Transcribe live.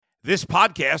This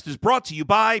podcast is brought to you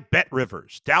by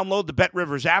BetRivers. Download the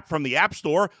BetRivers app from the App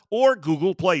Store or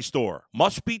Google Play Store.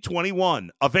 Must be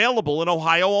 21. Available in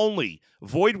Ohio only.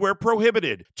 Void where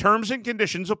prohibited. Terms and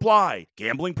conditions apply.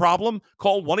 Gambling problem?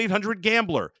 Call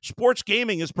 1-800-GAMBLER. Sports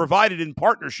gaming is provided in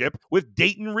partnership with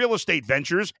Dayton Real Estate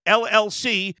Ventures,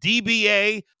 LLC,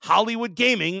 DBA, Hollywood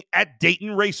Gaming at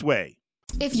Dayton Raceway.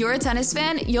 If you're a tennis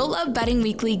fan, you'll love Betting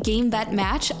Weekly Game Bet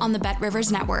Match on the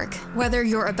BetRivers Network. Whether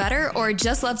you're a bettor or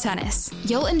just love tennis,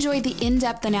 you'll enjoy the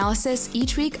in-depth analysis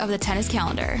each week of the tennis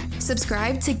calendar.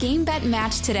 Subscribe to Game Bet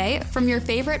Match today from your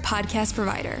favorite podcast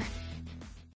provider.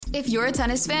 If you're a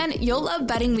tennis fan, you'll love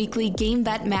Betting Weekly Game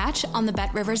Bet Match on the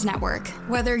BetRivers Network.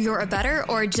 Whether you're a bettor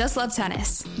or just love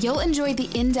tennis, you'll enjoy the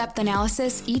in-depth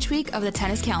analysis each week of the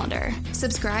tennis calendar.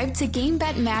 Subscribe to Game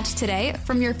Bet Match today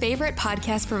from your favorite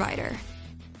podcast provider.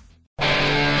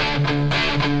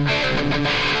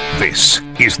 This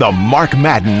is the Mark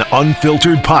Madden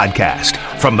Unfiltered Podcast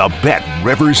from the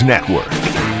BetRivers Network.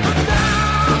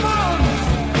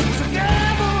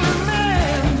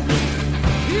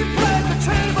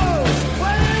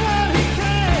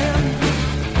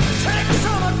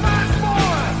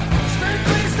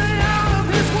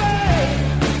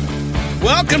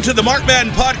 Welcome to the Mark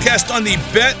Madden Podcast on the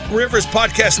BetRivers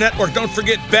Podcast Network. Don't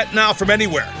forget, bet now from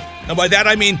anywhere. And by that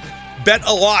I mean bet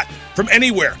a lot from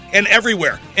anywhere and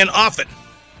everywhere and often.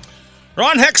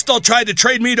 Ron Hextall tried to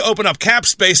trade me to open up cap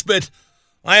space, but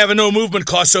I have a no movement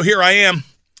clause, so here I am.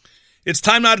 It's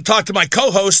time now to talk to my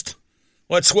co-host.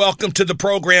 Let's welcome to the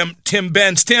program Tim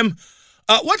Benz. Tim,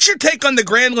 what's your take on the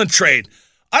Granlund trade?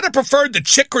 I'd have preferred the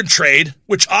Chychrun trade,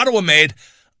 which Ottawa made.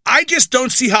 I just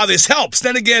don't see how this helps.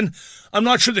 Then again, I'm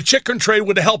not sure the Chychrun trade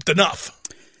would have helped enough.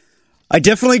 I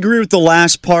definitely agree with the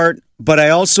last part, but I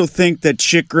also think that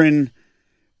Chychrun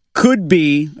could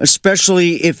be,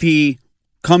 especially if he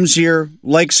comes here,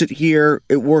 likes it here,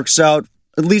 it works out,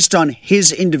 at least on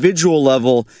his individual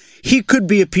level, he could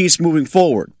be a piece moving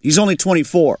forward. He's only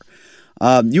 24.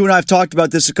 You and I have talked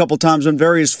about this a couple times on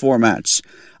various formats.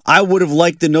 I would have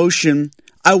liked the notion,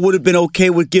 I would have been okay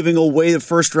with giving away the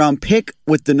first-round pick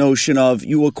with the notion of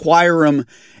you acquire him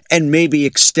and maybe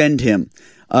extend him.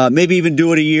 Maybe even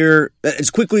do it a year, as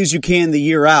quickly as you can the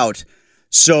year out,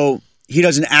 so he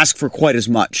doesn't ask for quite as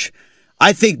much.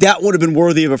 I think that would have been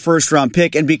worthy of a first-round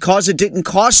pick, and because it didn't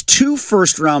cost 2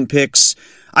 first-round picks,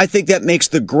 I think that makes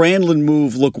the Granlund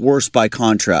move look worse by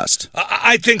contrast.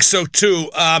 I think so, too.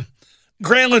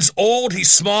 Granlund's old,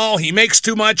 he's small, he makes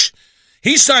too much.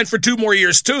 He signed for 2 more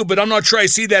years, too, but I'm not sure I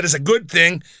see that as a good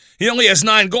thing. He only has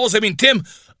 9 goals. I mean, Tim,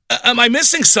 am I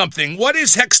missing something? What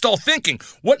is Hextall thinking?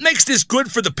 What makes this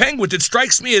good for the Penguins? It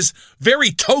strikes me as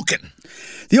very token.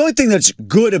 The only thing that's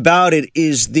good about it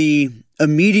is the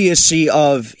immediacy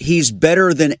of he's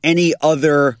better than any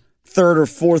other third or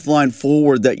fourth line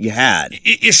forward that you had.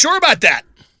 You sure about that?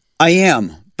 I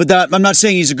am. But I'm not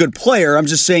saying he's a good player. I'm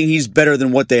just saying he's better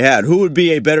than what they had. Who would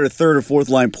be a better third or fourth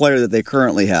line player that they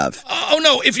currently have? Oh,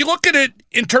 no. If you look at it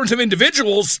in terms of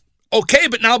individuals, okay,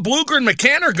 but now Bluger and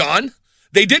McCann are gone.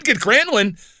 They did get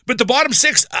Granlund, but the bottom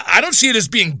 6, I don't see it as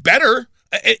being better.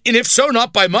 And if so,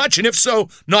 not by much. And if so,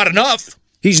 not enough.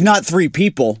 He's not 3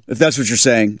 people, if that's what you're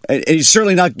saying. And he's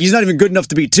certainly not, he's not even good enough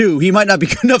to be 2. He might not be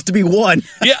good enough to be 1.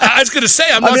 Yeah, I was going to say,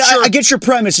 I'm not sure. I get your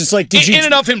premise. It's like, in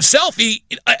and of himself,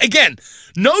 again,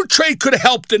 no trade could have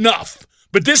helped enough.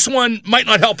 But this one might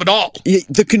not help at all.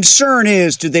 The concern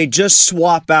is, do they just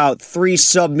swap out 3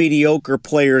 sub-mediocre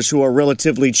players who are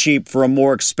relatively cheap for a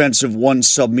more expensive 1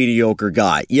 sub-mediocre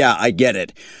guy? Yeah, I get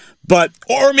it. But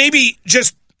or maybe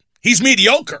just he's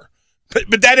mediocre.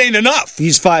 But that ain't enough.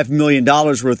 He's $5 million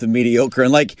worth of mediocre.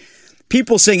 And like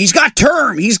people saying, he's got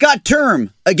term.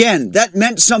 Again, that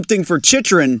meant something for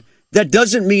Chychrun. That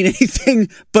doesn't mean anything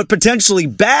but potentially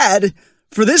bad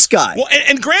for this guy. Well,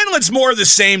 and Granlund's more of the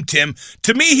same, Tim.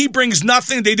 To me, he brings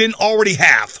nothing they didn't already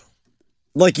have.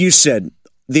 Like you said,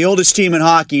 the oldest team in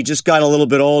hockey just got a little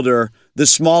bit older. The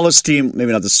smallest team,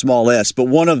 maybe not the smallest, but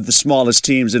one of the smallest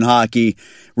teams in hockey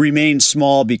remains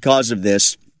small because of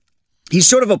this. He's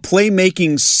sort of a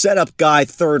playmaking setup guy,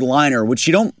 third liner, which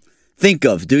you don't think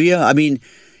of, do you? I mean,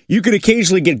 you could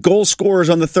occasionally get goal scorers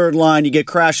on the third line. You get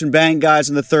crash and bang guys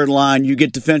on the third line. You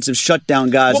get defensive shutdown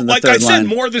guys on the third line. Like I said,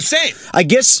 more of the same. I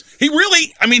guess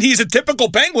he's a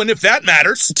typical Penguin, if that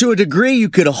matters. To a degree, you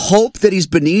could hope that he's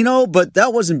Bonino, but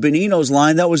that wasn't Bonino's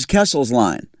line. That was Kessel's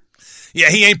line.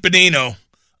 Yeah, he ain't Bonino.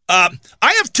 I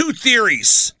have 2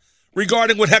 theories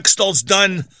regarding what Hextall's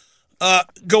done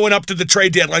going up to the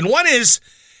trade deadline. One is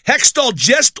Hextall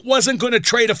just wasn't going to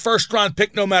trade a first-round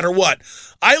pick no matter what.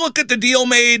 I look at the deal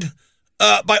made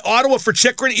by Ottawa for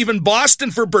Chychrun, even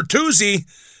Boston for Bertuzzi.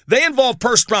 They involve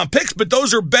first-round picks, but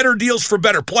those are better deals for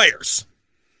better players.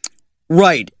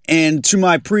 Right. And to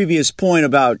my previous point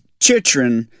about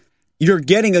Chychrun, you're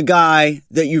getting a guy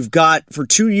that you've got for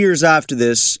 2 years after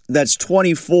this that's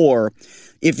 24.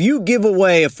 If you give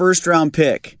away a first-round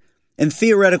pick, and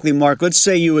theoretically, Mark, let's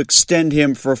say you extend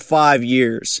him for 5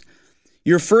 years,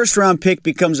 your first-round pick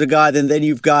becomes a guy then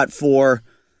you've got for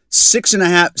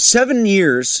 7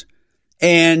 years,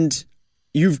 and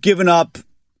you've given up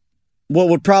what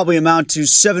would probably amount to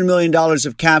 $7 million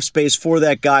of cap space for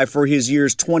that guy for his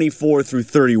years 24 through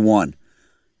 31.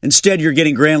 Instead, you're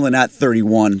getting Granlund at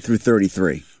 31 through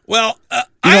 33. Well,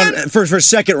 for a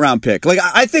second-round pick. Like,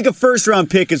 I think a first-round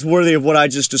pick is worthy of what I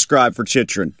just described for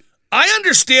Chychrun. I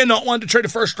understand not wanting to trade a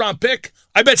first-round pick.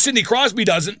 I bet Sidney Crosby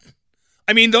doesn't.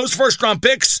 I mean, those first-round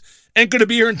picks ain't going to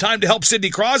be here in time to help Sidney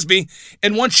Crosby.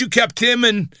 And once you kept him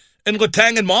and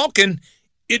Letang and Malkin,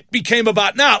 it became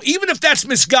about now. Even if that's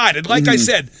misguided, like I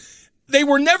said, they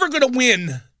were never going to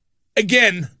win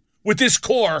again with this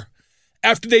core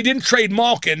after they didn't trade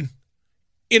Malkin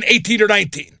in 18 or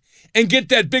 19 and get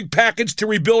that big package to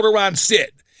rebuild around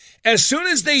Sid. As soon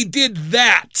as they did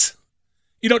that,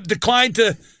 declined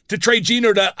to trade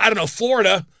Gino to,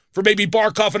 Florida for maybe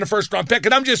Barkov and a first-round pick,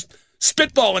 and I'm just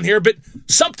spitballing here, but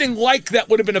something like that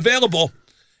would have been available.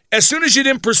 As soon as you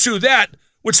didn't pursue that,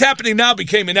 what's happening now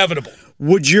became inevitable.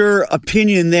 Would your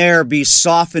opinion there be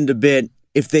softened a bit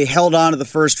if they held on to the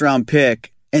first-round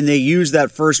pick and they used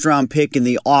that first-round pick in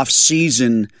the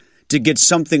off-season to get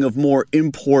something of more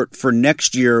import for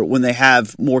next year when they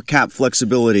have more cap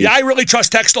flexibility? Yeah, I really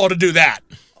trust Hextall to do that.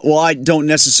 Well, I don't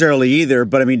necessarily either,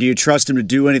 but I mean, do you trust him to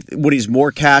do anything when he's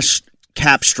more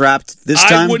cap-strapped this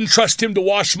time? I wouldn't trust him to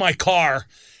wash my car,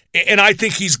 and I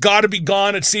think he's got to be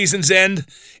gone at season's end.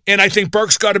 And I think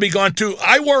Burke's got to be gone, too.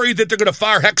 I worry that they're going to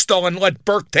fire Hextall and let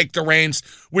Burke take the reins,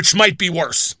 which might be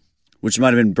worse. Which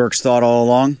might have been Burke's thought all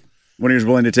along when he was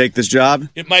willing to take this job?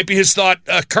 It might be his thought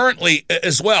currently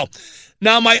as well.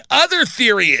 Now, my other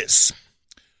theory is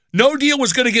no deal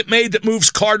was going to get made that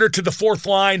moves Carter to the fourth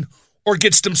line or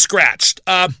gets them scratched.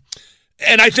 And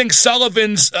I think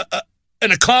Sullivan's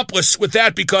an accomplice with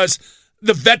that because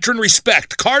the veteran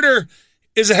respect. Carter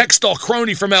is a Hextall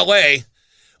crony from L.A.,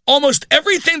 almost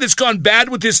everything that's gone bad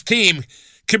with this team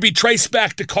can be traced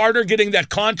back to Carter getting that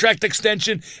contract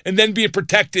extension and then being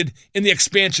protected in the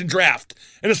expansion draft.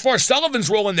 And as far as Sullivan's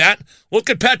role in that,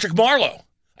 look at Patrick Marleau.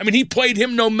 I mean, he played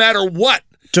him no matter what.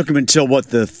 Took him until,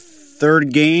 the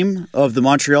third game of the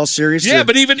Montreal series? Yeah,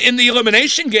 but even in the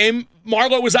elimination game,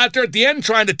 Marleau was out there at the end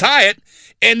trying to tie it.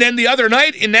 And then the other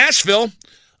night in Nashville,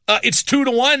 it's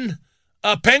 2-1.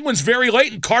 Penguins very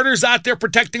late, and Carter's out there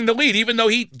protecting the lead, even though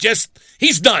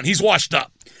he's done. He's washed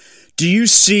up. Do you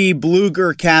see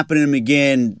Bluger capping him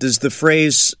again? Does the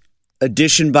phrase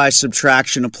addition by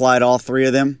subtraction apply to all three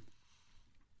of them?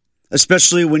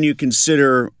 Especially when you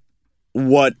consider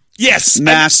what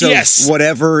massive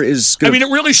whatever is going to... I mean,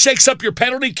 it really shakes up your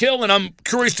penalty kill, and I'm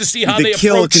curious to see how they approach the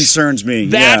kill concerns me.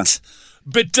 That.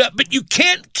 Yeah. But you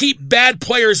can't keep bad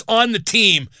players on the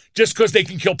team just because they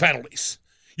can kill penalties.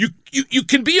 You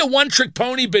can be a one-trick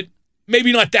pony, but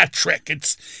maybe not that trick.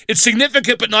 It's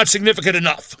significant, but not significant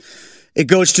enough. It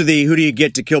goes to the who do you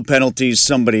get to kill penalties,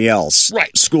 somebody else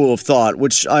school of thought,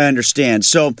 which I understand.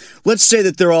 So let's say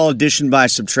that they're all addition by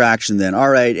subtraction then. All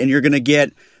right, and you're going to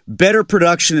get better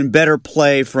production and better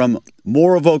play from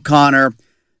more of O'Connor,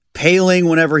 Paling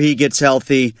whenever he gets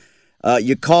healthy.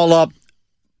 You call up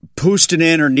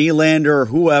Puustinen or Nylander or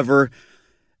whoever.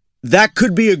 That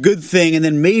could be a good thing, and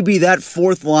then maybe that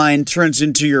fourth line turns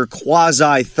into your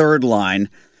quasi-third line.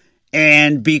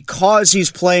 And because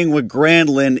he's playing with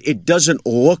Granlund, it doesn't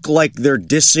look like they're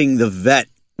dissing the vet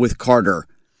with Carter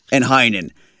and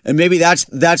Heinen. And maybe that's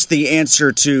the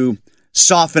answer to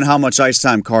soften how much ice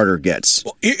time Carter gets.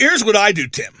 Well, here's what I do,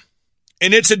 Tim.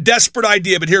 And it's a desperate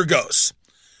idea, but here goes.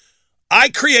 I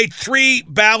create 3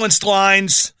 balanced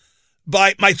lines.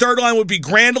 My third line would be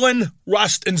Granlund,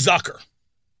 Rust, and Zucker.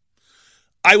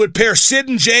 I would pair Sid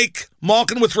and Jake,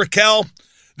 Malkin with Raquel,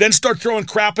 then start throwing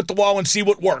crap at the wall and see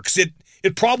what works.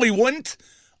 It probably wouldn't.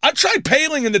 I'd try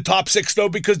Paling in the top 6, though,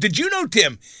 because did you know,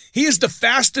 Tim, he is the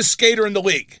fastest skater in the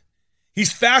league.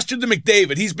 He's faster than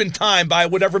McDavid. He's been timed by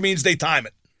whatever means they time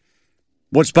it.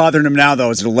 What's bothering him now,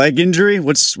 though? Is it a leg injury?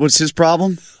 What's his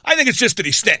problem? I think it's just that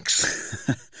he stinks.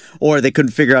 Or they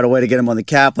couldn't figure out a way to get him on the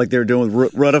cap like they were doing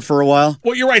with Rutta for a while?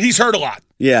 Well, you're right. He's hurt a lot.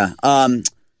 Yeah.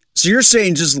 So you're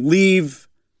saying just leave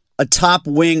a top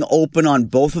wing open on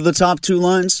both of the top 2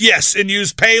 lines? Yes, and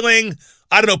use Paling.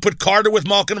 I don't know, put Carter with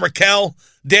Malkin, Raquel,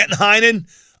 Danton Heinen.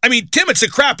 I mean, Tim, it's a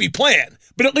crappy plan,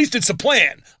 but at least it's a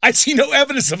plan. I see no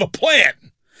evidence of a plan.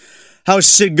 How's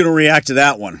Sid going to react to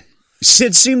that one?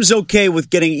 Sid seems okay with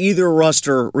getting either Rust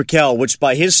or Raquel, which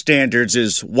by his standards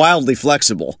is wildly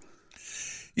flexible.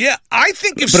 Yeah, I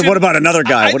think if But Sid, what about another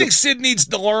guy? I think Sid needs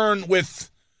to learn with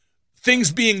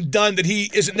things being done that he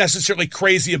isn't necessarily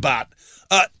crazy about.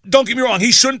 Don't get me wrong,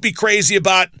 he shouldn't be crazy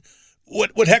about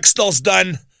what Hextall's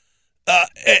done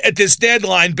at this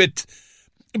deadline, but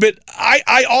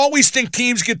I always think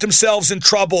teams get themselves in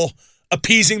trouble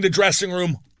appeasing the dressing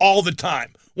room all the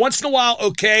time. Once in a while,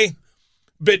 okay,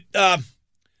 but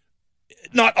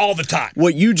not all the time.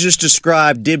 What you just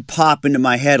described did pop into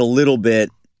my head a little bit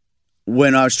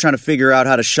when I was trying to figure out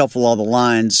how to shuffle all the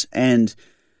lines, and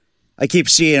I keep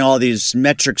seeing all these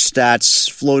metric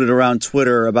stats floated around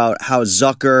Twitter about how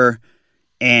Zucker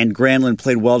and Granlund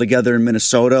played well together in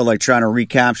Minnesota, like trying to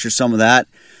recapture some of that.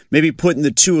 Maybe putting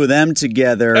the two of them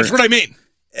together. That's what I mean.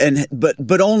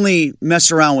 But only mess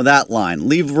around with that line.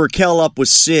 Leave Raquel up with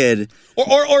Sid.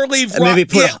 Or leave and maybe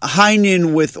put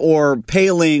Heinen with or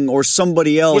Paling or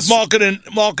somebody else. With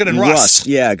Malkin and Rust.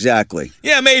 Yeah, exactly.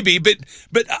 Yeah, maybe. But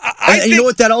I think, you know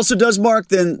what that also does, Mark?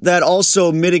 Then that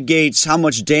also mitigates how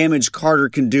much damage Carter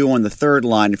can do on the third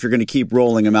line if you're going to keep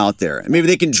rolling him out there. Maybe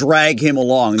they can drag him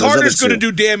along. Carter's going to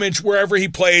do damage wherever he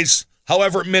plays,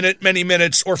 however many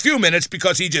minutes or few minutes,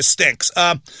 because he just stinks.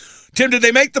 Tim, did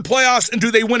they make the playoffs, and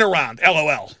do they win a round?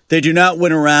 LOL. They do not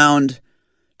win a round.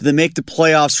 Do they make the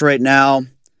playoffs right now?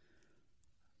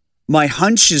 My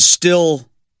hunch is still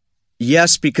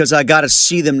yes, because I got to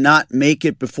see them not make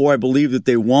it before I believe that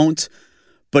they won't.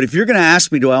 But if you're going to ask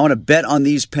me, do I want to bet on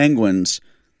these Penguins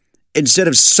instead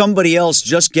of somebody else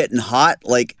just getting hot?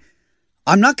 Like,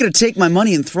 I'm not going to take my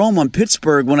money and throw them on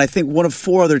Pittsburgh when I think one of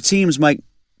four other teams might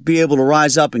be able to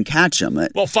rise up and catch them.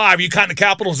 Well, 5. You counting the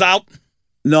Capitals out?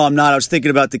 No, I'm not. I was thinking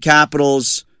about the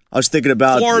Capitals. I was thinking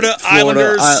about Florida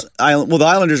Islanders. Well, the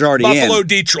Islanders are already Buffalo, in.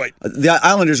 Detroit. The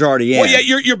Islanders are already in. Well,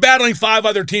 yeah, you're battling 5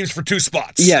 other teams for 2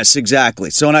 spots. Yes, exactly.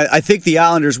 So, and I think the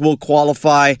Islanders will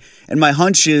qualify. And my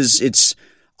hunch is it's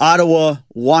Ottawa,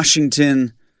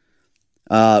 Washington.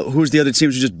 Who's the other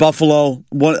teams? Just Buffalo.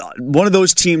 One of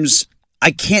those teams.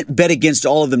 I can't bet against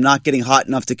all of them not getting hot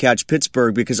enough to catch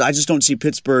Pittsburgh because I just don't see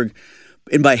Pittsburgh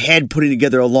in my head putting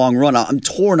together a long run. I'm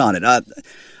torn on it.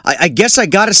 I guess I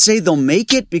got to say they'll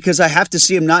make it because I have to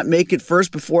see them not make it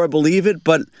first before I believe it,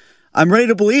 but I'm ready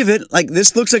to believe it. Like,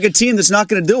 this looks like a team that's not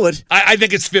going to do it. I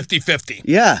think it's 50-50.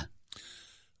 Yeah.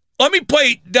 Let me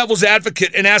play devil's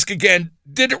advocate and ask again,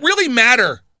 did it really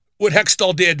matter what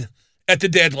Hextall did at the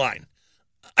deadline?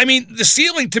 I mean, the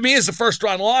ceiling to me is the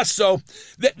first-round loss, so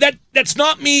that's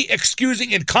not me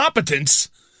excusing incompetence.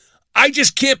 I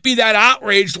just can't be that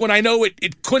outraged when I know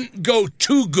it couldn't go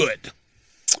too good.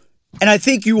 And I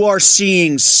think you are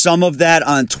seeing some of that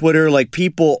on Twitter, like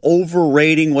people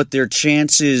overrating what their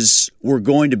chances were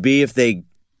going to be if they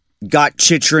got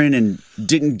Chychrun and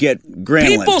didn't get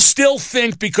Granlund. People still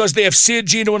think because they have Sid,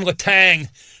 Gino, and Letang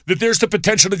that there's the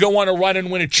potential to go on a run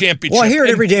and win a championship. Well, I hear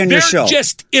it every day on your show. There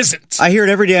just isn't. I hear it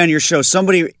every day on your show.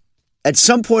 Somebody, at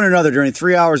some point or another during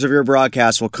 3 hours of your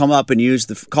broadcast, will call up and use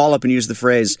the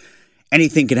phrase,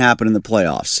 anything can happen in the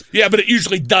playoffs. Yeah, but it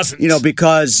usually doesn't. You know,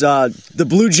 because the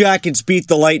Blue Jackets beat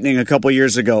the Lightning a couple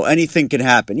years ago. Anything can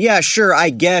happen. Yeah, sure, I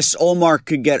guess Ullmark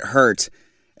could get hurt,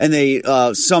 and they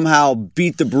somehow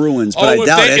beat the Bruins, but I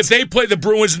doubt it. If they play the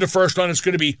Bruins in the first round, it's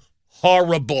going to be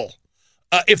horrible.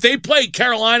 If they play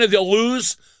Carolina, they'll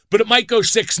lose, but it might go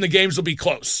 6 and the games will be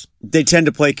close. They tend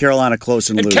to play Carolina close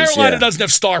and lose. Carolina doesn't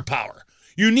have star power.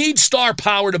 You need star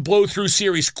power to blow through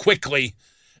series quickly.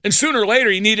 And sooner or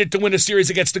later, you need it to win a series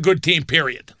against a good team,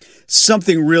 period.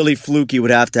 Something really fluky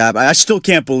would have to happen. I still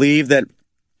can't believe that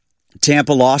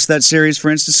Tampa lost that series,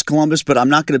 for instance, Columbus, but I'm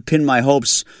not going to pin my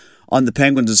hopes on the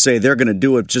Penguins and say they're going to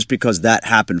do it just because that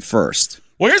happened first.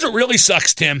 Well, here's what really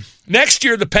sucks, Tim. Next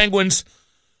year, the Penguins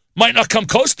might not come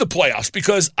close to the playoffs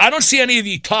because I don't see any of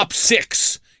the top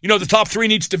 6, the top 3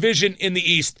 in each division in the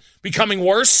East, becoming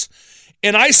worse.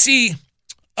 And I see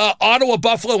Ottawa,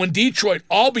 Buffalo, and Detroit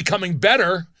all becoming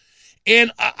better.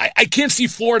 And I can't see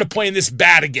Florida playing this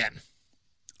bad again.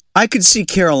 I could see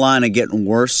Carolina getting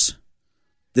worse.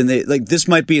 This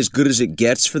might be as good as it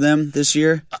gets for them this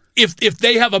year. If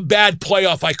they have a bad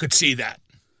playoff, I could see that.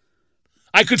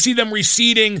 I could see them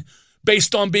receding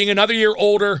based on being another year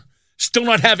older, still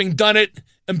not having done it,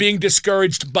 and being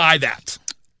discouraged by that.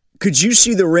 Could you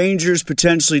see the Rangers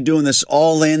potentially doing this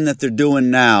all-in that they're doing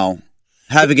now,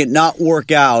 having it not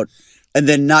work out, and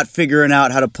then not figuring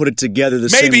out how to put it together the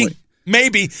same way?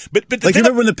 Maybe. But you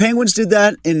remember when the Penguins did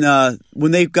that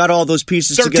when they got all those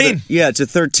pieces 13. together? Yeah, it's a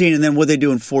 13, and then what they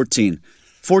do in 14?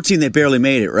 14, they barely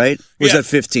made it, right? Or was that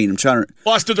 15? I'm trying to...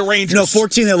 Lost to the Rangers. No,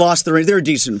 14, they lost the Rangers. They were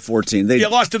decent in 14. They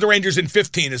lost to the Rangers in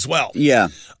 15 as well. Yeah.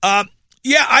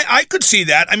 I could see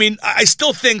that. I mean, I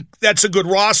still think that's a good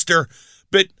roster,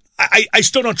 but I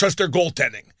still don't trust their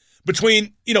goaltending.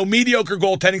 Between, mediocre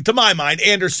goaltending, to my mind,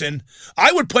 Anderson,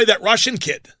 I would play that Russian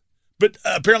kid, but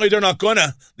apparently they're not going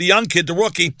to. The young kid, the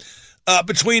rookie.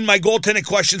 Between my goaltending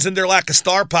questions and their lack of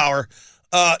star power,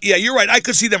 you're right. I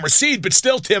could see them recede, but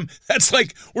still, Tim, that's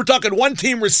like we're talking one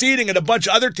team receding and a bunch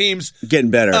of other teams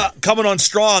getting better, coming on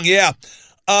strong. Yeah.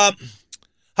 How do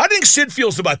you think Sid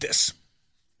feels about this?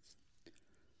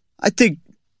 I think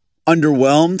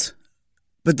underwhelmed.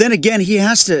 But then again,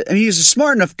 he's a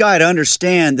smart enough guy to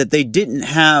understand that they didn't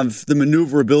have the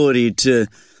maneuverability to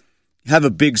have a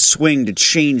big swing to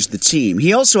change the team.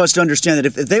 He also has to understand that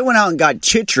if they went out and got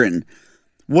Chychrun,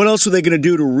 what else were they going to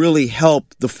do to really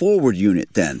help the forward unit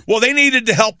then? Well, they needed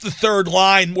to help the third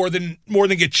line more than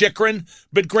get Chychrun,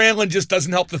 but Granlund just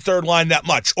doesn't help the third line that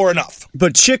much or enough.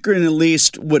 But Chychrun at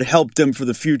least would help them for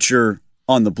the future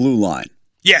on the blue line.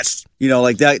 Yes.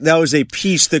 Like that was a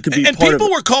piece that could be and part of it. And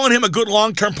people were calling him a good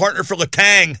long-term partner for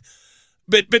Letang,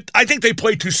 but I think they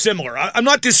play too similar. I'm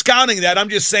not discounting that. I'm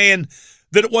just saying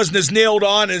that it wasn't as nailed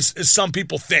on as some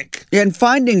people think. Yeah, and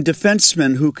finding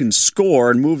defensemen who can score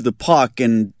and move the puck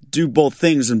and do both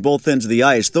things on both ends of the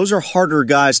ice, those are harder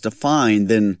guys to find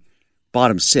than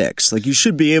bottom six. Like, you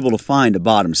should be able to find a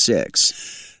bottom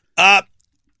six. What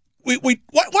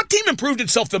team improved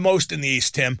itself the most in the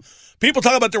East, Tim? People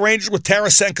talk about the Rangers with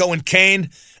Tarasenko and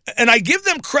Kane, and I give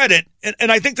them credit,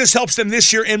 and I think this helps them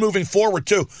this year and moving forward,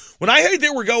 too. When I heard they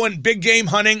were going big game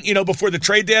hunting, before the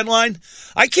trade deadline,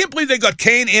 I can't believe they got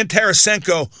Kane and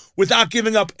Tarasenko without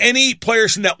giving up any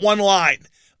players in that one line.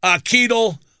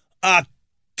 Keedle,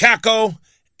 Kako,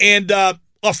 and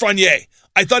Lafreniere.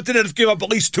 I thought they'd have to give up at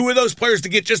least two of those players to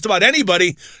get just about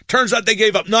anybody. Turns out they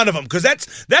gave up none of them, because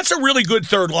that's a really good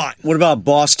third line. What about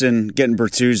Boston getting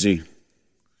Bertuzzi?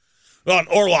 Well, and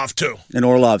Orlov,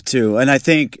 too. And I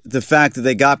think the fact that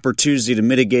they got Bertuzzi to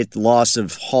mitigate the loss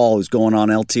of Hall, who's going on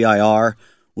LTIR,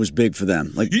 was big for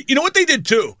them. Like, you know what they did,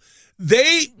 too?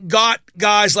 They got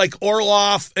guys like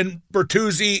Orlov and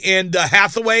Bertuzzi and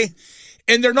Hathaway,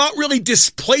 and they're not really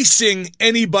displacing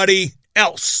anybody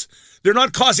else. They're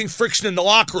not causing friction in the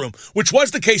locker room, which was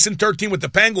the case in 13 with the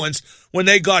Penguins when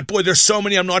they got, there's so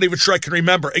many I'm not even sure I can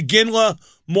remember. Iginla,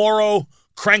 Morrow,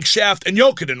 Crankshaft, and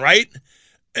Jokinen, right?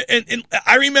 And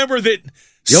I remember that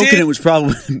Jokinen was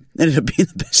probably ended up being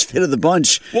the best fit of the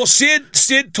bunch. Well,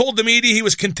 Sid told the media he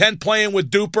was content playing with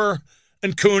Duper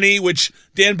and Cooney, which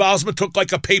Dan Bylsma took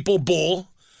like a papal bull.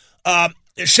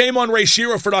 Shame on Ray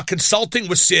Shero for not consulting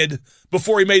with Sid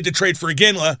before he made the trade for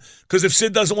Iginla, because if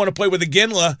Sid doesn't want to play with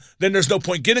Iginla, then there's no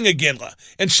point getting Iginla.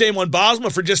 And shame on Bylsma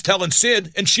for just telling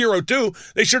Sid, and Shero too,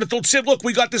 they should have told Sid, look,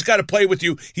 we got this guy to play with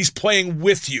you. He's playing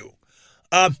with you.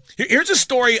 Here's a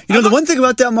story. The one thing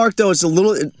about that, Mark, though, is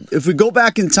if we go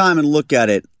back in time and look at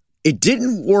it, it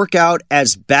didn't work out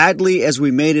as badly as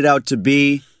we made it out to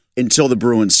be until the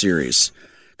Bruins series.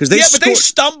 But they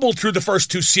stumbled through the first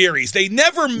two series. They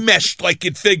never meshed like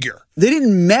you'd figure. They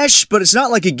didn't mesh, but it's not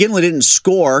like Iginla didn't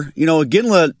score.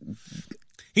 Iginla...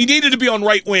 He needed to be on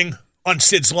right wing on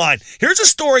Sid's line. Here's a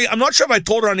story. I'm not sure if I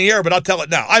told it on the air, but I'll tell it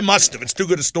now. I must have. It's too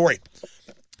good a story.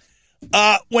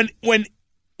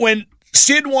 When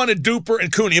Sid wanted Duper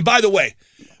and Cooney, and by the way,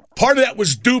 part of that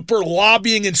was Duper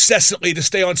lobbying incessantly to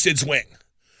stay on Sid's wing.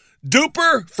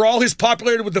 Duper, for all his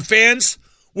popularity with the fans,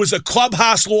 was a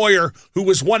clubhouse lawyer who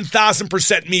was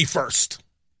 1,000% me first.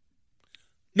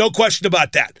 No question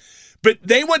about that. But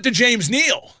they went to James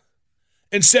Neal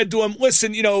and said to him,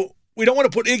 listen, we don't want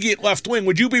to put Iggy at left wing.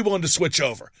 Would you be willing to switch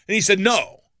over? And he said,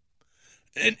 no.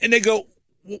 And they go,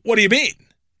 what do you mean?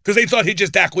 Because they thought he'd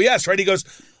just acquiesce, right? He goes,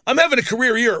 I'm having a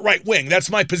career year at right wing. That's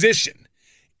my position.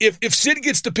 If Sid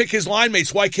gets to pick his line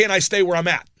mates, why can't I stay where I'm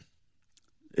at?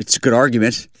 It's a good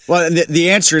argument. Well,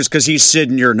 the answer is because he's Sid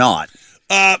and you're not.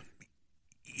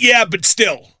 Yeah, but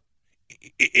still,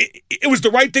 it was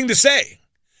the right thing to say,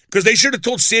 because they should have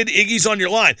told Sid, Iggy's on your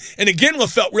line. And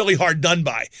Iginla felt really hard done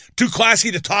by. Too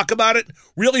classy to talk about it.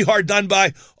 Really hard done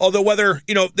by. Although whether,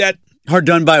 that... Hard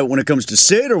done by when it comes to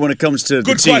Sid or when it comes to the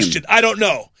team? Good question. I don't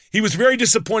know. He was very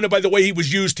disappointed by the way he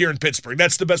was used here in Pittsburgh.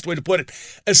 That's the best way to put it.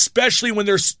 Especially when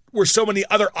there were so many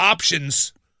other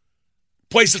options,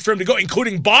 places for him to go,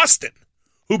 including Boston,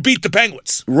 who beat the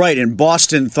Penguins. Right, and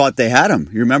Boston thought they had him.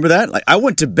 You remember that? Like, I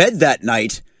went to bed that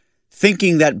night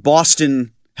thinking that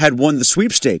Boston had won the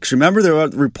sweepstakes. Remember, there were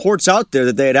reports out there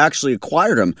that they had actually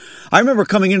acquired him. I remember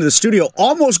coming into the studio,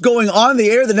 almost going on the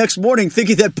air the next morning,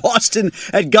 thinking that Boston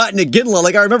had gotten Iginla.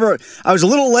 Like, I remember I was a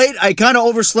little late. I kind of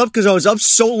overslept because I was up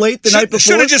so late the night before.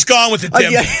 Should have just gone with it,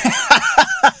 Tim.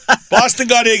 Boston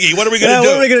got Iggy. What are we going to do?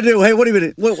 What are we going to do? Hey, what do you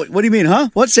mean? What do you mean, huh?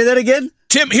 What? Say that again?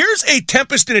 Tim, here's a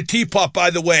tempest in a teapot, by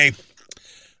the way,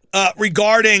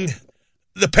 regarding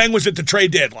the Penguins at the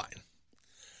trade deadline.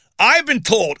 I've been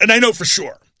told, and I know for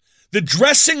sure, the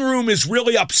dressing room is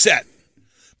really upset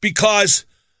because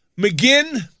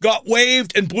McGinn got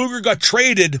waived and Blueger got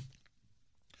traded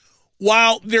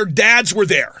while their dads were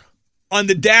there on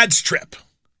the dad's trip.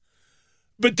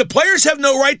 But the players have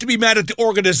no right to be mad at the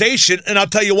organization, and I'll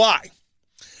tell you why.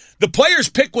 The players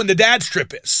pick when the dad's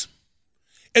trip is.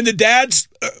 And the dads,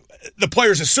 the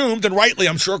players assumed, and rightly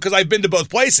I'm sure, because I've been to both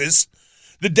places,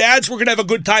 the dads were going to have a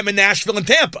good time in Nashville and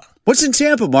Tampa. What's in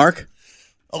Tampa, Mark?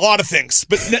 A lot of things,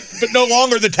 but no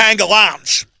longer the Tanga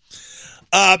Lounge.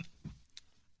 But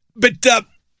the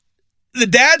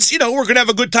dads, were going to have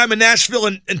a good time in Nashville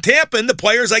and Tampa, and the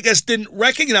players, I guess, didn't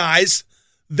recognize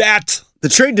that. The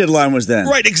trade deadline was then.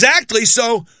 Right, exactly.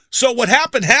 So what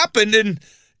happened, and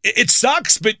it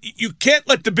sucks, but you can't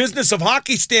let the business of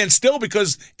hockey stand still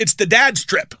because it's the dad's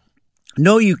trip.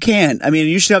 No, you can't. I mean,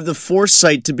 you should have the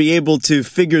foresight to be able to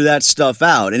figure that stuff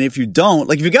out. And if you don't,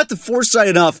 like if you got the foresight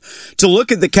enough to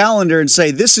look at the calendar and say,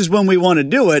 this is when we want to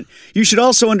do it, you should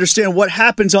also understand what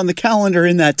happens on the calendar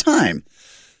in that time.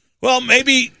 Well,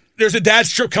 maybe there's a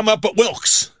dad's trip come up at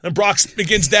Wilkes, and Brock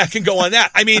McGinn's dad can go on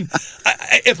that. I mean,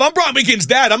 if I'm Brock McGinn's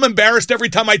dad, I'm embarrassed every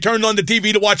time I turn on the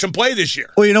TV to watch him play this year.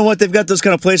 Well, you know what? They've got those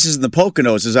kind of places in the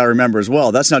Poconos, as I remember as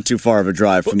well. That's not too far of a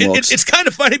drive from Wilkes. It's kind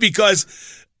of funny because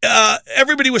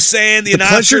everybody was saying, the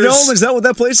announcers, Pleasure Dome, is that what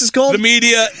that place is called? The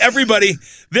media, everybody,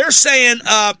 they're saying,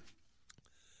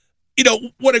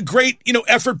 what a great,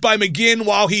 effort by McGinn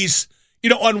while he's,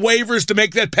 on waivers to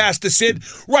make that pass to Sid.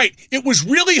 Right. It was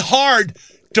really hard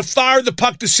to fire the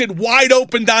puck to Sid wide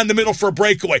open down the middle for a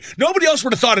breakaway. Nobody else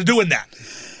would have thought of doing that.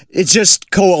 It just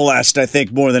coalesced, I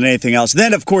think, more than anything else.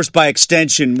 Then, of course, by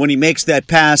extension, when he makes that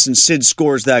pass and Sid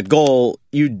scores that goal,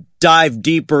 you dive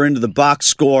deeper into the box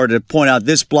score to point out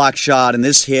this block shot and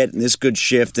this hit and this good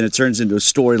shift, and it turns into a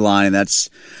storyline. And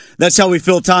that's how we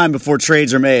fill time before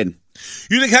trades are made.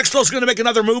 You think Hextall's going to make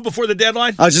another move before the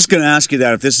deadline? I was just going to ask you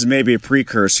that, if this is maybe a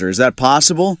precursor. Is that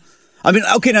possible? I mean,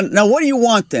 okay, now what do you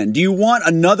want then? Do you want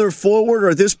another forward, or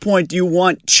at this point, do you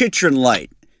want Chychrun light?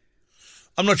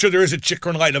 I'm not sure there is a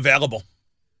Chychrun light available.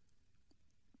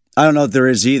 I don't know if there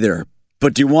is either.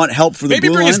 But do you want help for the Maybe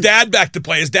blue bring line? his dad back to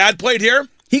play. His dad played here?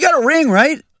 He got a ring,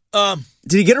 right?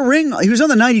 Did he get a ring? He was on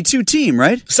the 92 team,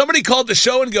 right? Somebody called the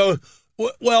show and go,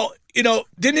 well,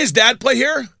 didn't his dad play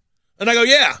here? And I go,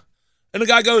 yeah. And the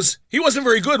guy goes, he wasn't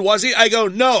very good, was he? I go,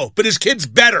 no, but his kid's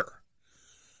better.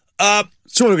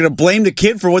 So we're going to blame the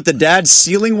kid for what the dad's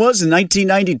ceiling was in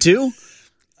 1992?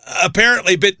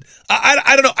 Apparently, but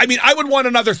I don't know. I mean, I would want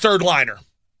another third liner.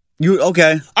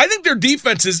 Okay. I think their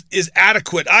defense is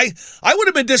adequate. I would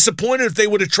have been disappointed if they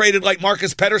would have traded like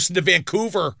Marcus Pettersson to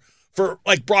Vancouver for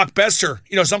like Brock Besser,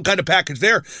 some kind of package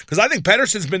there. Because I think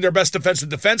Pettersson's been their best defensive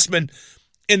defenseman,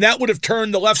 and that would have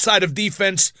turned the left side of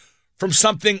defense from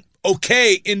something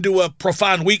okay into a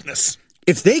profound weakness.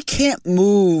 If they can't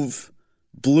move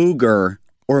Blueger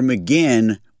or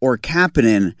McGinn or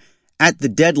Kapanen at the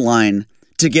deadline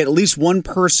to get at least one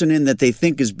person in that they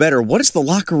think is better, what does the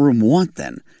locker room want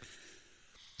then?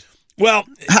 Well,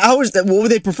 how is that? What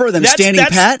would they prefer? Them standing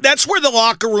pat? That's where the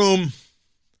locker room,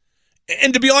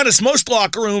 and to be honest, most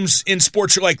locker rooms in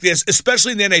sports are like this,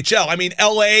 especially in the NHL. I mean,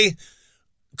 LA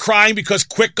crying because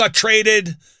Quick got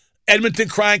traded, Edmonton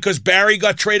crying because Barry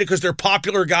got traded because they're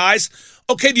popular guys.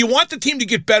 Okay, do you want the team to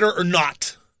get better or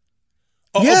not?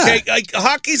 Yeah. Okay, like,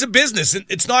 hockey's a business.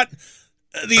 It's not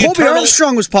the Colby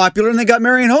Armstrong was popular, and they got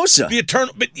Marian Hossa.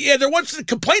 But yeah, there wasn't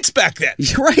complaints back then.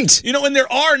 You're right. And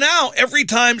there are now. Every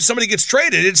time somebody gets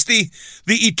traded, it's the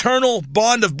eternal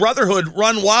bond of brotherhood.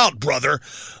 Run wild, brother.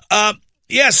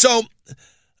 So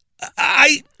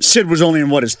Sid was only in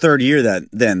his third year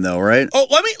then, though, right? Oh,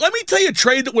 let me tell you a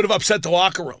trade that would have upset the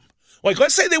locker room. Like,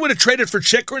 let's say they would have traded for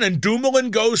Chychrun and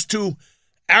Dumoulin goes to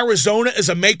Arizona as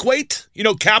a make weight,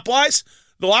 cap wise.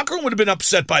 The locker room would have been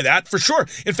upset by that, for sure.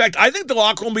 In fact, I think the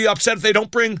locker room will be upset if they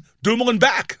don't bring Dumoulin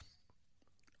back.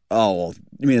 Oh, well,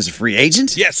 you mean as a free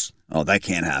agent? Yes. Oh, that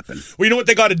can't happen. Well, you know what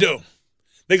they got to do?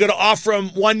 They got to offer him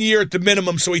 1 year at the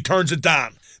minimum so he turns it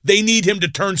down. They need him to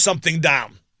turn something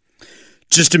down.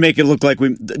 Just to make it look like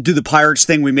we do the Pirates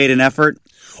thing, we made an effort?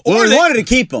 Well, we wanted to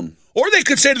keep him. Or they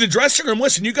could say to the dressing room,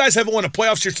 listen, you guys haven't won a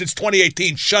playoff series since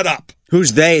 2018. Shut up.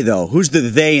 Who's they, though? Who's the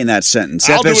they in that sentence?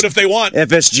 I'll do it if they want.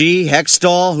 FSG,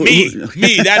 Hextall?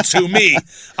 Me. That's who, me.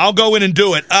 I'll go in and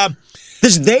do it.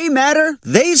 Does they matter?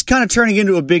 They's kind of turning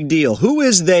into a big deal. Who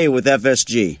is they with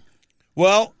FSG?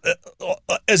 Well,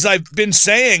 as I've been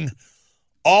saying,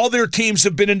 all their teams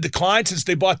have been in decline since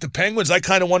they bought the Penguins. I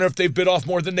kind of wonder if they've bit off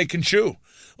more than they can chew.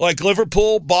 Like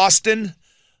Liverpool, Boston,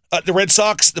 the Red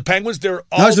Sox, the Penguins,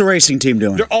 how's the racing team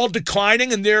doing? They're all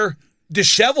declining and they're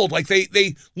disheveled. Like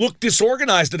they look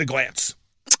disorganized at a glance.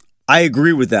 I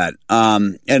agree with that.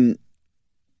 And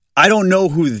I don't know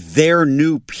who their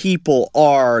new people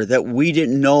are that we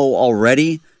didn't know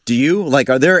already. Do you? Like,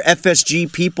 are there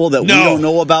FSG people that we don't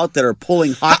know about that are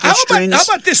pulling hockey strings? How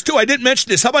about this, too? I didn't mention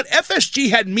this. How about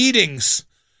FSG had meetings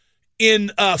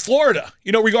in Florida,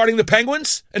 regarding the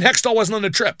Penguins, and Hextall wasn't on the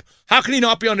trip. How can he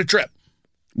not be on the trip?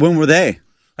 When were they?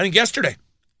 I think yesterday.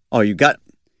 Oh, you got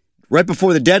right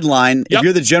before the deadline. Yep. If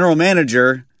you're the general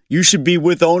manager, you should be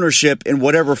with ownership in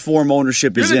whatever form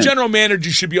ownership is in. You're the general manager,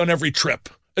 you should be on every trip,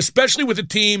 especially with a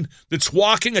team that's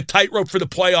walking a tightrope for the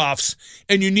playoffs,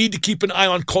 and you need to keep an eye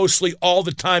on closely all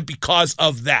the time because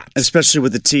of that. Especially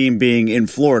with the team being in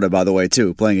Florida, by the way,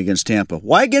 too, playing against Tampa.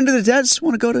 Why get into the Jets?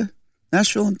 Want to go to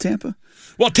Nashville and Tampa?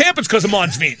 Well, Tampa's because of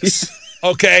Mons Venus.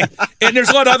 Okay, and there's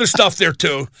a lot of other stuff there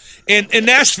too. And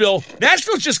Nashville's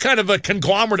just kind of a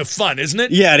conglomerate of fun, isn't it?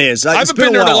 Yeah, it is. I haven't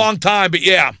been there in a long time, but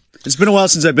yeah. It's been a while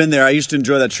since I've been there. I used to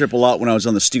enjoy that trip a lot when I was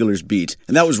on the Steelers beat,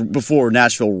 and that was before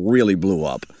Nashville really blew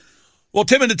up. Well,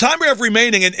 Tim, in the time we have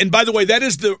remaining, and by the way, that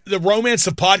is the romance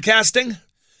of podcasting.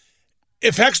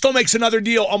 If Hextall makes another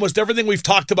deal, almost everything we've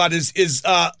talked about is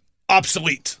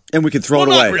obsolete. And we can throw it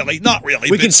away. Not really.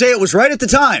 We can say it was right at the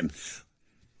time.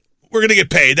 We're going to get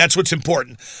paid. That's what's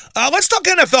important. Let's talk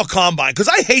NFL Combine, because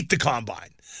I hate the Combine.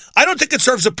 I don't think it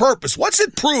serves a purpose. What's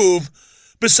it prove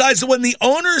besides when the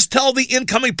owners tell the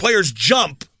incoming players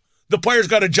jump, the players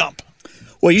got to jump?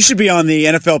 Well, you should be on the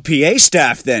NFLPA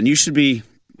staff then. You should be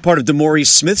part of DeMaurice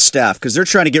Smith's staff because they're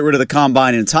trying to get rid of the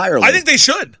Combine entirely. I think they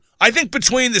should. I think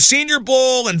between the Senior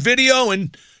Bowl and video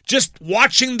and just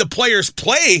watching the players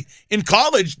play in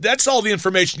college, that's all the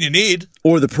information you need.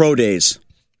 Or the pro days.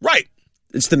 Right.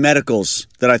 It's the medicals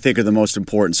that I think are the most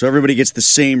important, so everybody gets the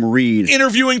same read.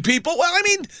 Interviewing people? Well, I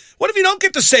mean, what if you don't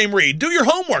get the same read? Do your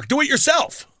homework. Do it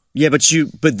yourself. Yeah,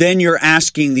 but then you're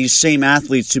asking these same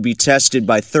athletes to be tested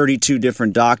by 32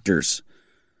 different doctors.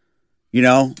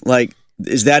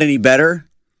 Is that any better?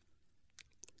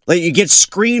 Like, you get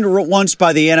screened once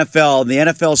by the NFL, and the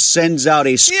NFL sends out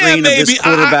a screen of this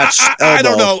quarterback's elbow. I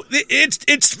don't know.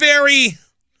 It's very,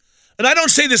 and I don't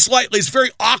say this lightly, it's very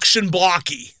auction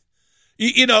blocky.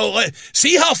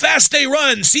 See how fast they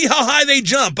run. See how high they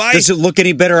jump. Does it look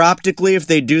any better optically if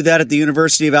they do that at the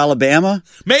University of Alabama?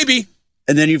 Maybe.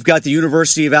 And then you've got the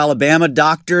University of Alabama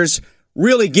doctors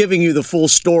really giving you the full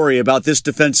story about this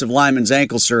defensive lineman's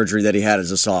ankle surgery that he had as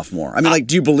a sophomore. I mean,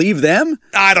 do you believe them?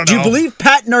 I don't know. Do you believe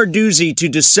Pat Narduzzi to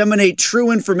disseminate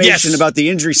true information about the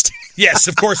injury state? Yes,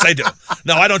 of course I do.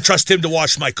 No, I don't trust him to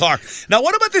wash my car. Now,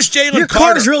 what about this Jalen Carter? Your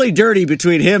car's really dirty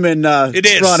between him and Ron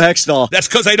Hextall. That's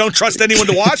because I don't trust anyone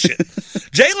to wash it.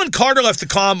 Jalen Carter left the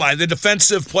Combine, the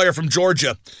defensive player from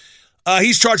Georgia.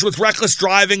 He's charged with reckless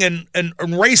driving and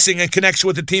racing in connection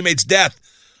with a teammate's death.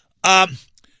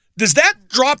 Does that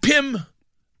drop him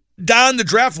down the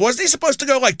draft? Wasn't he supposed to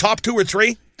go like top 2 or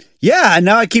 3? Yeah, and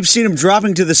now I keep seeing him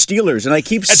dropping to the Steelers, and I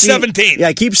keep at 17. Yeah,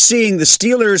 I keep seeing the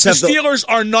Steelers have the Steelers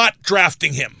are not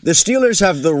drafting him. The Steelers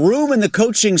have the room and the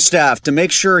coaching staff to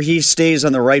make sure he stays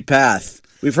on the right path.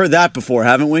 We've heard that before,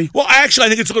 haven't we? Well, actually, I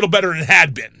think it's a little better than it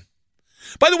had been.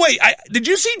 By the way, did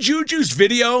you see Juju's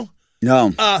video? No.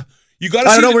 You got to.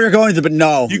 I don't know where you're going to, but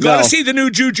no. You got to see the new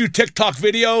Juju TikTok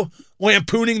video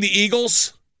lampooning the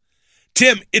Eagles.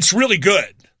 Tim, it's really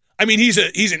good. I mean, he's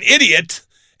an idiot,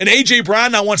 and A.J.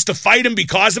 Brown now wants to fight him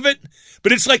because of it,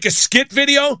 but it's like a skit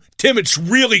video. Tim, it's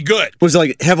really good. Was it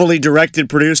like heavily directed,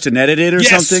 produced, and edited or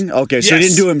something? Okay, so he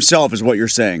didn't do it himself is what you're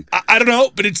saying. I don't know,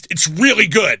 but it's really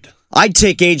good. I'd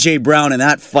take A.J. Brown in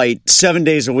that fight 7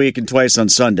 days a week and twice on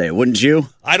Sunday, wouldn't you?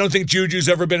 I don't think Juju's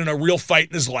ever been in a real fight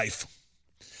in his life.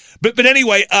 But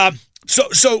anyway,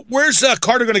 so where's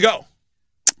Carter going to go?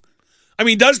 I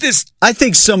mean, does this... I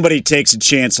think somebody takes a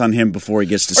chance on him before he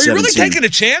gets to 17. Are you really taking a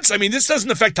chance? I mean, this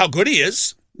doesn't affect how good he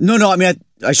is. No, I mean,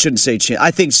 I shouldn't say chance. I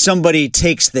think somebody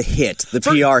takes the hit, the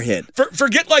PR hit.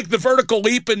 Forget like the vertical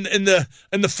leap in the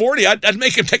 40. I'd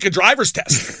make him take a driver's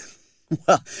test.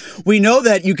 Well, we know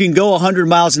that you can go 100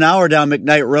 miles an hour down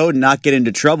McKnight Road and not get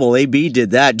into trouble. AB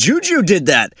did that. Juju did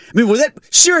that. I mean, would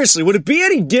it be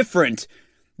any different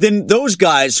than those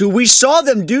guys who we saw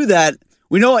them do that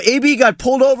We know AB got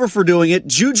pulled over for doing it.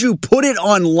 Juju put it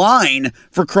online,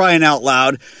 for crying out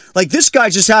loud. Like, this guy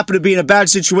just happened to be in a bad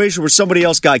situation where somebody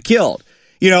else got killed.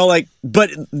 But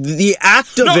the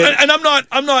act of it. And I'm not,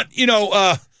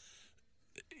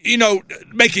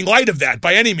 making light of that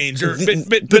by any means.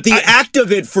 But the act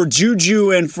of it for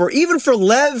Juju and even for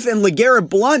Lev and LeGarrette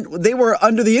Blount, they were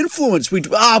under the influence.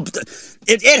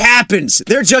 It happens.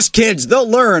 They're just kids. They'll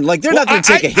learn. Like, they're not going to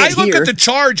take a hit here. I look at the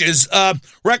charges,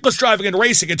 reckless driving and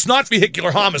racing. It's not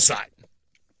vehicular homicide.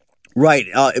 Right.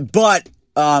 But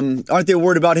aren't they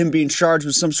worried about him being charged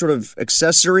with some sort of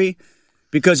accessory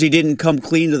because he didn't come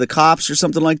clean to the cops or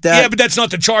something like that? Yeah, but that's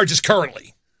not the charges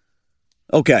currently.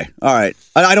 Okay, all right.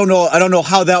 I don't know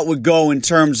how that would go in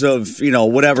terms of,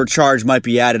 whatever charge might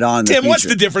be added on. Tim, what's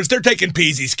the difference? They're taking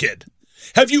Peasy's kid.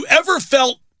 Have you ever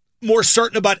felt more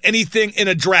certain about anything in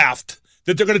a draft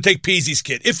that they're going to take Peasy's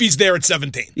kid if he's there at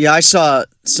 17? Yeah, I saw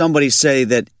somebody say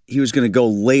that he was going to go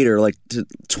later, like to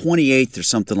 28th or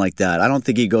something like that. I don't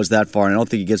think he goes that far, and I don't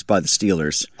think he gets by the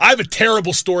Steelers. I have a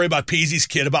terrible story about Peasy's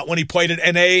kid, about when he played at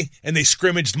NA and they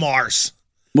scrimmaged Mars.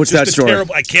 What's that story?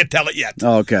 I can't tell it yet.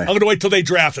 Oh, okay. I'm going to wait till they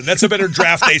draft him. That's a better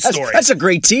draft day story. That's a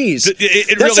great tease. It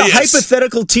That's really a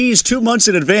hypothetical tease 2 months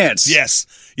in advance. Yes.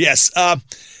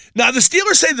 Now, the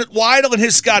Steelers say that Weidl and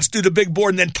his scouts do the big board,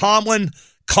 and then Tomlin,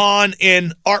 Kahn,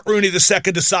 and Art Rooney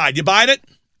II decide. You buying it?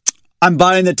 I'm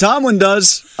buying that Tomlin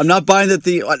does. I'm not buying that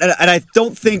and I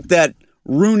don't think that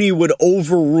Rooney would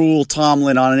overrule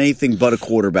Tomlin on anything but a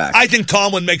quarterback. I think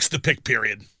Tomlin makes the pick,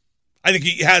 period. I think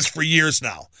he has for years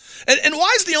now. And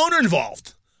why is the owner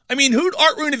involved? I mean, who'd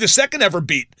Art Rooney II ever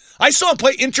beat? I saw him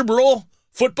play intramural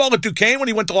football at Duquesne when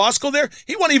he went to law school there.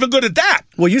 He wasn't even good at that.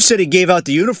 Well, you said he gave out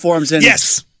the uniforms, and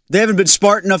yes, they haven't been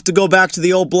smart enough to go back to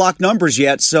the old block numbers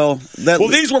yet. So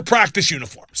these were practice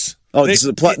uniforms. Oh,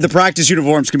 the practice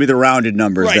uniforms can be the rounded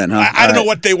numbers, right. Then, huh? I don't know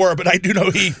what they were, but I do know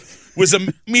he was a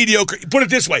mediocre. Put it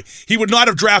this way: he would not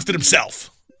have drafted himself,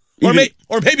 or maybe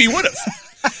he would have.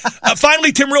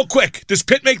 Finally, Tim, real quick, does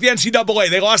Pitt make the NCAA?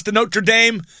 They lost to Notre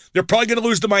Dame. They're probably going to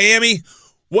lose to Miami.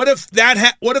 What if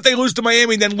they lose to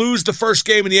Miami and then lose the first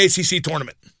game in the ACC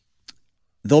tournament?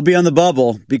 They'll be on the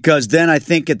bubble, because then I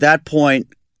think at that point,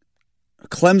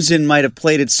 Clemson might have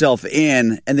played itself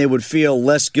in, and they would feel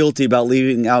less guilty about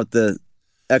leaving out the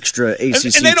extra ACC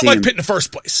team. And they don't like Pitt in the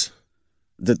first place.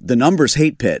 The numbers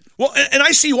hate Pitt. Well, and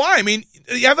I see why. I mean,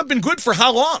 you haven't been good for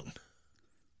how long?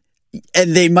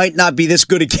 And they might not be this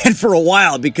good again for a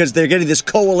while, because they're getting this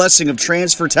coalescing of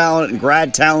transfer talent and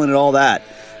grad talent and all that.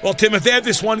 Well, Tim, if they have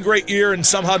this one great year and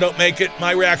somehow don't make it,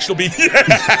 my reaction will be,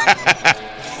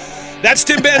 That's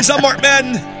Tim Benz. I'm Mark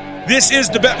Madden. This is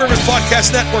the Bet Rivers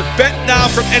Podcast Network. Bet now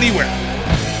from anywhere.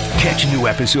 Catch new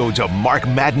episodes of Mark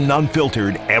Madden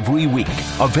Unfiltered every week.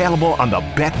 Available on the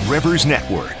Bet Rivers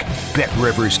Network,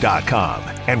 BetRivers.com,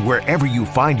 and wherever you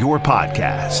find your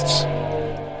podcasts.